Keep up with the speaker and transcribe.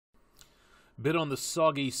Bit on the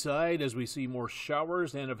soggy side as we see more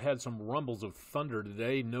showers and have had some rumbles of thunder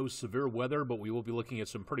today. No severe weather, but we will be looking at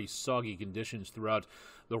some pretty soggy conditions throughout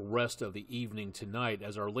the rest of the evening tonight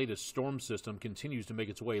as our latest storm system continues to make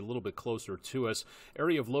its way a little bit closer to us.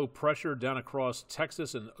 Area of low pressure down across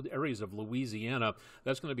Texas and areas of Louisiana.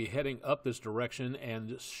 That's going to be heading up this direction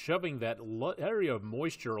and shoving that area of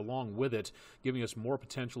moisture along with it, giving us more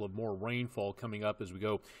potential of more rainfall coming up as we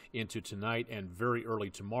go into tonight and very early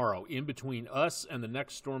tomorrow. In between us and the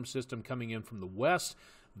next storm system coming in from the west,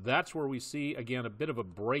 that's where we see, again, a bit of a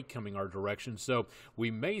break coming our direction. So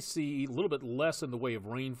we may see a little bit less in the way of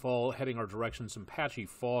rainfall heading our direction, some patchy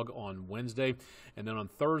fog on Wednesday. And then on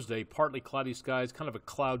Thursday, partly cloudy skies, kind of a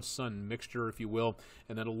cloud-sun mixture, if you will.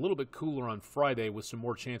 And then a little bit cooler on Friday with some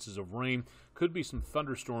more chances of rain. Could be some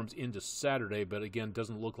thunderstorms into Saturday, but again,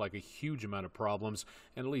 doesn't look like a huge amount of problems.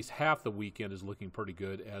 And at least half the weekend is looking pretty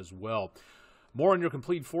good as well. More on your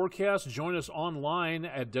complete forecast. Join us online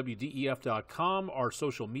at WDEF.com, our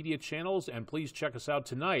social media channels, and please check us out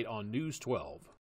tonight on News 12.